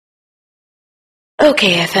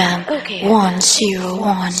okayfm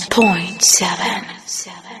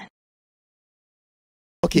 101.7.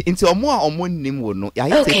 Okay, into a more name would know.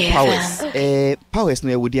 Ayitey powers. Powers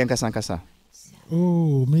no would yankasa.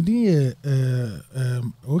 Oh, maybe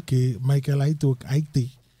okay, Michael Ayitey.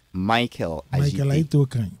 Michael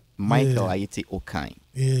Ayitey Okai.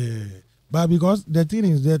 Yeah. But because the thing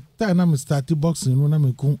is that time I started boxing when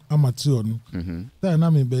I'm amateur, time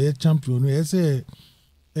I'm be champion. I say,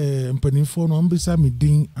 mpani phone on beside me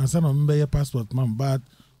ding and some of me passport man, but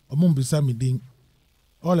I'm on beside me ding.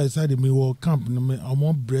 All I said me will camp. I'm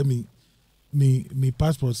on bring me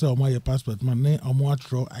passport. So I'm your passport man. Then I'm on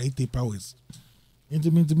throw Ayitey powers. Into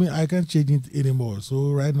me, I can't change it anymore.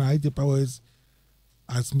 So right now, Ayitey powers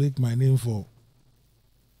has make my name for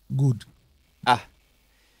good.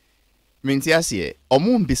 Mintiasie,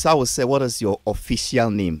 Omun Bisa will say, what is your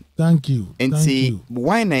official name? Thank you. And see,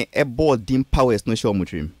 why not a board dim powers no show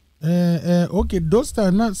mutrim? Okay, those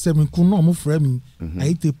are not seven kuno mu framing.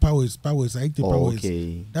 Ayitey powers, Ayitey powers.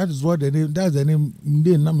 Okay. That is what the name. That's the name.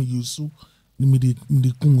 They name use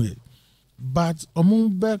the kunwe. But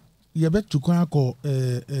Omun back, you bet to call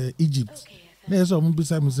Egypt. There's Omun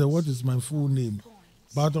beside me say, what is my full name?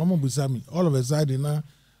 But Omun beside me, all of a sudden now.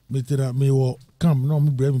 Me will come no me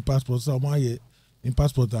bring me passport so my in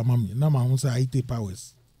passport amami na ma say Ayitey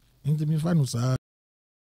powers into me find us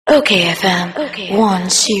okayfm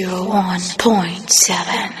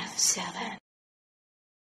 101.7.